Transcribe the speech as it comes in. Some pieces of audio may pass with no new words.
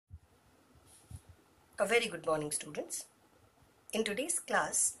A very good morning, students. In today's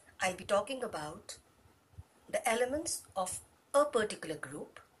class, I'll be talking about the elements of a particular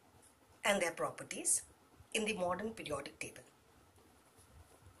group and their properties in the modern periodic table.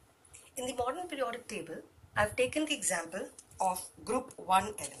 In the modern periodic table, I've taken the example of group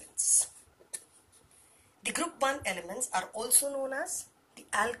 1 elements. The group 1 elements are also known as the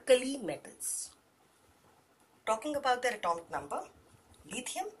alkali metals. Talking about their atomic number,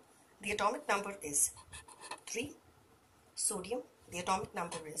 lithium, the atomic number is 3, sodium, the atomic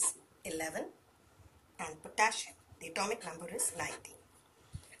number is 11, and potassium, the atomic number is 19.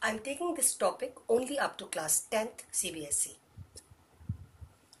 I'm taking this topic only up to class 10th CBSE.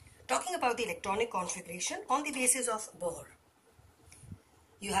 Talking about the electronic configuration on the basis of Bohr.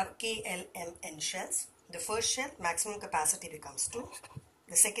 You have K, L, M, N shells. The first shell, maximum capacity becomes 2.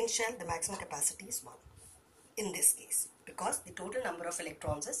 The second shell, the maximum capacity is 1. In this case, because the total number of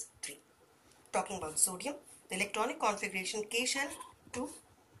electrons is 3. Talking about sodium, the electronic configuration K shell 2,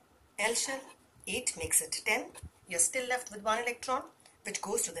 L shell 8 makes it 10. You're still left with 1 electron which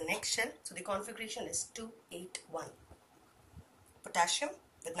goes to the next shell. So the configuration is 2, 8, 1. Potassium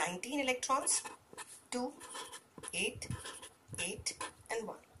with 19 electrons, 2, 8, 8 and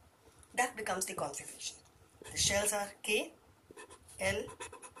 1. That becomes the configuration. The shells are K, L,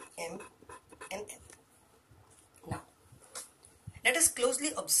 M and N. Now, let us closely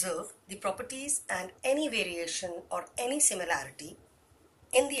observe the properties and any variation or any similarity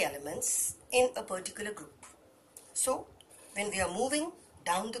in the elements in a particular group. So, when we are moving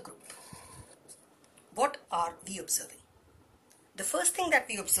down the group, what are we observing? The first thing that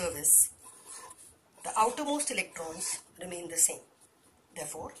we observe is the outermost electrons remain the same.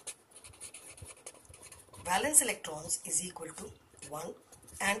 Therefore, valence electrons is equal to 1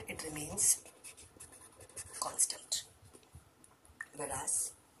 and it remains constant.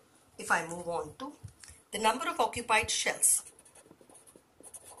 Whereas, if I move on to the number of occupied shells,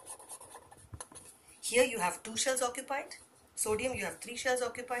 here you have 2 shells occupied, sodium you have 3 shells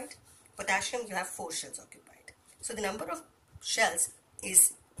occupied, potassium you have 4 shells occupied. So the number of shells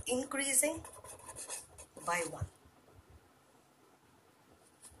is increasing by 1.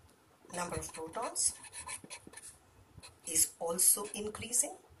 Number of protons is also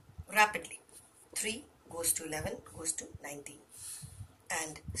increasing rapidly. 3 goes to 11, goes to 19.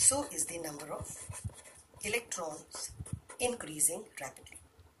 And so is the number of electrons increasing rapidly.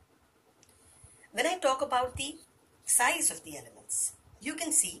 When I talk about the size of the elements, you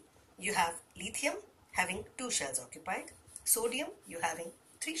can see you have lithium having 2 shells occupied, sodium you having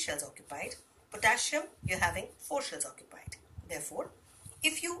 3 shells occupied, potassium you having 4 shells occupied. Therefore,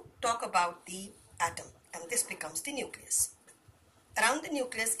 if you talk about the atom, and this becomes the nucleus. Around the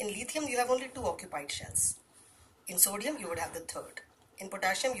nucleus, in lithium you have only 2 occupied shells. In sodium you would have the 3rd. In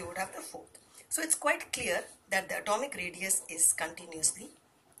potassium you would have the 4th. So it's quite clear that the atomic radius is continuously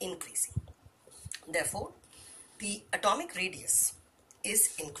increasing. Therefore, the atomic radius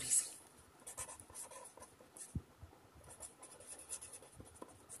is increasing.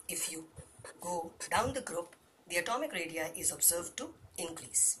 If you go down the group, the atomic radii is observed to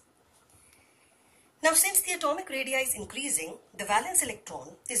increase. Now, since the atomic radii is increasing, the valence electron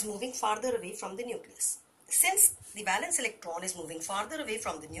is moving farther away from the nucleus. Since the valence electron is moving farther away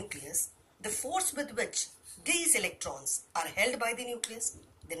from the nucleus, the force with which these electrons are held by the nucleus,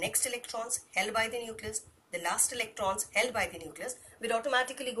 the next electrons held by the nucleus, the last electrons held by the nucleus will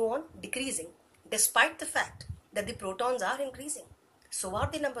automatically go on decreasing despite the fact that the protons are increasing. So are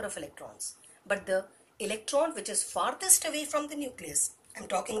the number of electrons. But the electron which is farthest away from the nucleus, I'm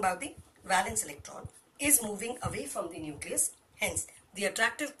talking about the valence electron, is moving away from the nucleus. Hence, the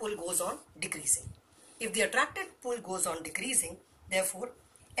attractive pull goes on decreasing. If the attractive pull goes on decreasing, therefore,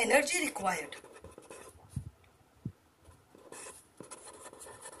 energy required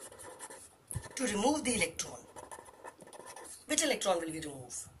to remove the electron. Which electron will we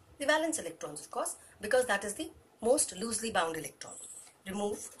remove? The valence electrons, of course, because that is the most loosely bound electron.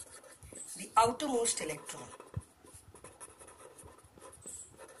 Remove the outermost electron.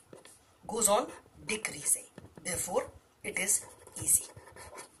 Goes on decreasing. Therefore, it is easy.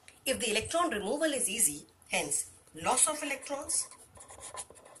 If the electron removal is easy, hence loss of electrons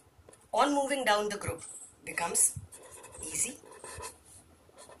on moving down the group becomes easy.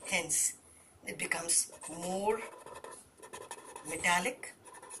 Hence, it becomes more metallic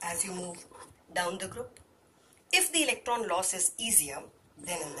as you move down the group. If the electron loss is easier,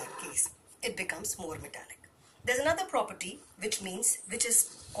 then in that case, it becomes more metallic. There's another property which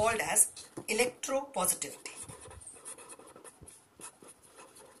is called as electropositivity.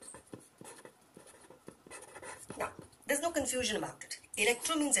 Now, there's no confusion about it.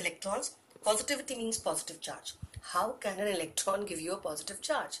 Electro means electrons, Positivity means positive charge. How can an electron give you a positive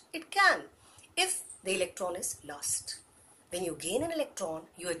charge? It can, if the electron is lost. When you gain an electron,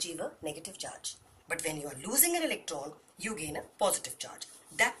 you achieve a negative charge. But when you are losing an electron, you gain a positive charge.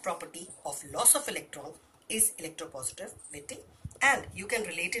 That property of loss of electron is electropositivity, and you can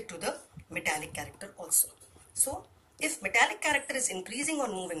relate it to the metallic character also. So, if metallic character is increasing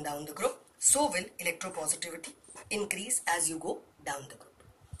on moving down the group, so will electropositivity increase as you go down the group.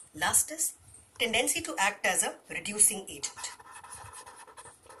 Last is tendency to act as a reducing agent.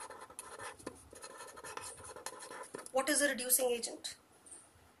 What is a reducing agent?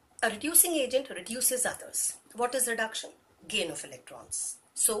 A reducing agent reduces others. What is reduction? Gain of electrons.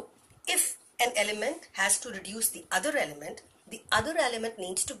 So, if an element has to reduce the other element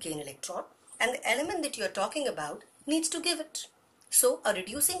needs to gain electron, and the element that you are talking about needs to give it. So, a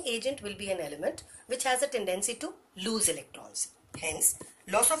reducing agent will be an element which has a tendency to lose electrons. Hence,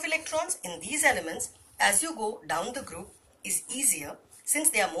 loss of electrons in these elements as you go down the group is easier since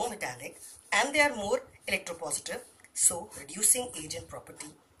they are more metallic and they are more electropositive. So, reducing agent property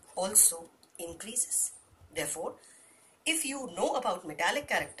also increases. Therefore, if you know about metallic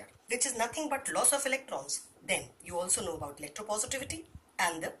character, which is nothing but loss of electrons, then you also know about electropositivity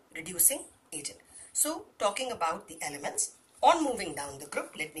and the reducing agent. So, talking about the elements on moving down the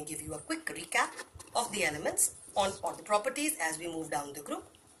group, let me give you a quick recap of the elements or the properties as we move down the group.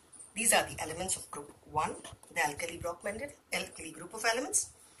 These are the elements of group 1, the alkali Brock-Mendel alkali group of elements.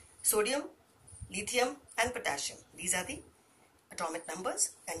 Sodium, lithium and potassium. These are the atomic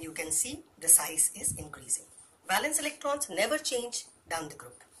numbers, and you can see the size is increasing. Valence electrons never change down the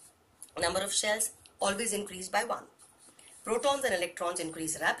group. Number of shells always increase by 1. Protons and electrons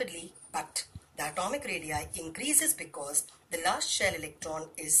increase rapidly, but the atomic radii increases because the last shell electron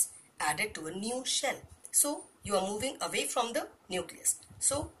is added to a new shell. So you are moving away from the nucleus.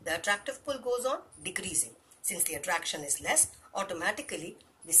 So the attractive pull goes on decreasing. Since the attraction is less, automatically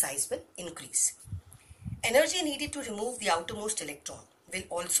the size will increase. Energy needed to remove the outermost electron will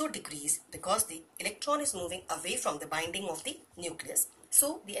also decrease because the electron is moving away from the binding of the nucleus.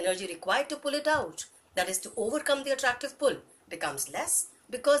 So the energy required to pull it out, that is to overcome the attractive pull, becomes less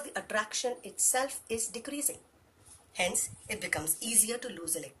because the attraction itself is decreasing. Hence, it becomes easier to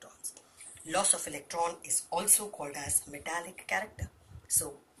lose electrons. Loss of electron is also called as metallic character.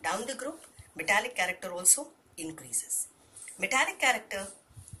 So down the group, metallic character also increases. Metallic character,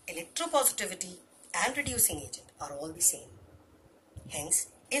 electropositivity and reducing agent are all the same. Hence,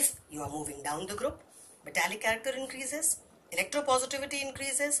 if you are moving down the group, metallic character increases, electropositivity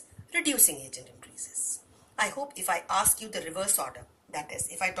increases, reducing agent increases. I hope if I ask you the reverse order, that is,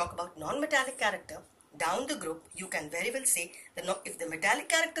 if I talk about non-metallic character down the group, you can very well say that if the metallic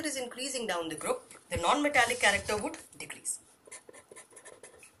character is increasing down the group, the non-metallic character would decrease.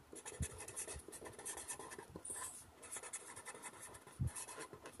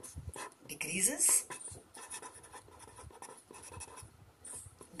 Decreases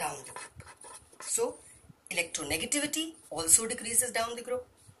down the group. So, electronegativity also decreases down the group,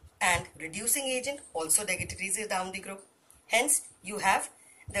 and reducing agent also decreases down the group. Hence, you have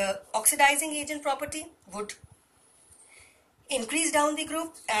the oxidizing agent property would increase down the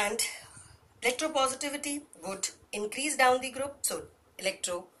group and electropositivity would increase down the group. So,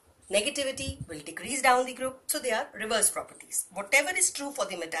 electronegativity will decrease down the group. So, they are reverse properties. Whatever is true for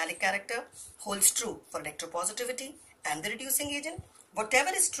the metallic character holds true for electropositivity and the reducing agent. Whatever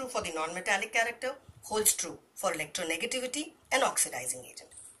is true for the non-metallic character holds true for electronegativity and oxidizing agent.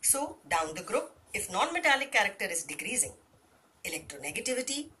 So, down the group, if non-metallic character is decreasing,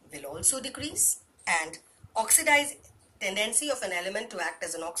 electronegativity will also decrease, and tendency of an element to act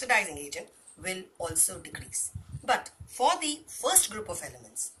as an oxidizing agent will also decrease. But for the first group of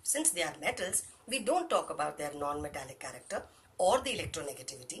elements, since they are metals, we don't talk about their non-metallic character or the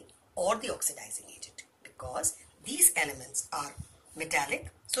electronegativity or the oxidizing agent, because these elements are metallic,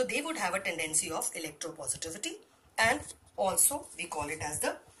 so they would have a tendency of electropositivity, and also we call it as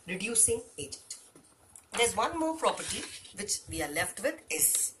the reducing agent. There's one more property which we are left with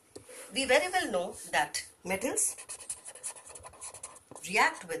is, we very well know that metals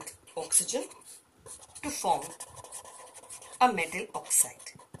react with oxygen to form a metal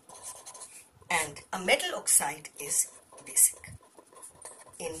oxide, and a metal oxide is basic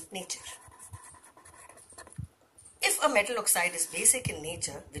in nature. If a metal oxide is basic in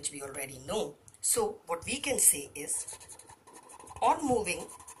nature, which we already know, so what we can say is, on moving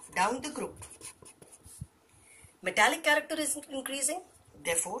down the group, metallic character is increasing,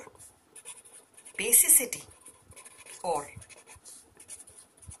 therefore basicity or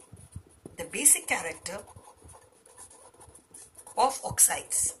the basic character of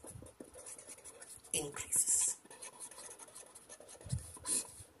oxides increases.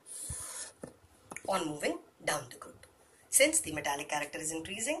 On moving down the group. Since the metallic character is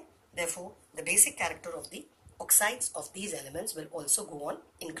increasing, therefore the basic character of the oxides of these elements will also go on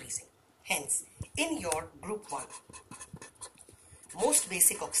increasing. Hence, in your group 1, most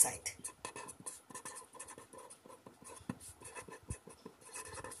basic oxide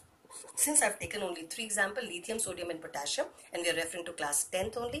since I've taken only 3 examples, lithium, sodium and potassium, and we are referring to class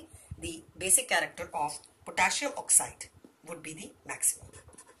 10th only, the basic character of potassium oxide would be the maximum.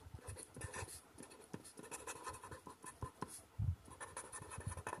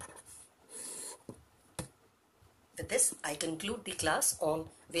 With this, I conclude the class on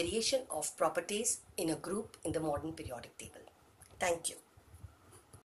variation of properties in a group in the modern periodic table. Thank you.